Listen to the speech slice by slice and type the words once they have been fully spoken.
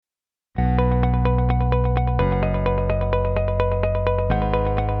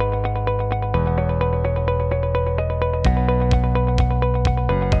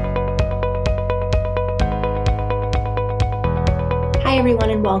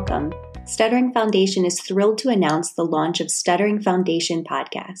everyone, and welcome. Stuttering Foundation is thrilled to announce the launch of Stuttering Foundation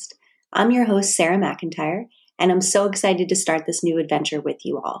podcast. I'm your host, Sarah McIntyre, and I'm so excited to start this new adventure with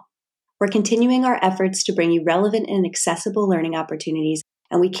you all. We're continuing our efforts to bring you relevant and accessible learning opportunities,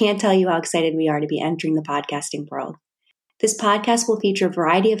 and we can't tell you how excited we are to be entering the podcasting world. This podcast will feature a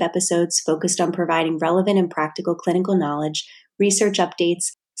variety of episodes focused on providing relevant and practical clinical knowledge, research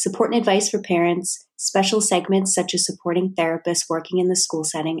updates, support and advice for parents, special segments such as supporting therapists working in the school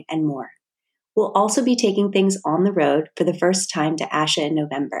setting, and more. We'll also be taking things on the road for the first time to ASHA in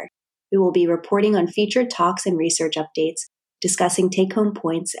November. We will be reporting on featured talks and research updates, discussing take-home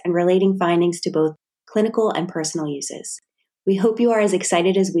points, and relating findings to both clinical and personal uses. We hope you are as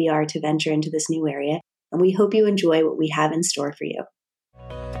excited as we are to venture into this new area, and we hope you enjoy what we have in store for you.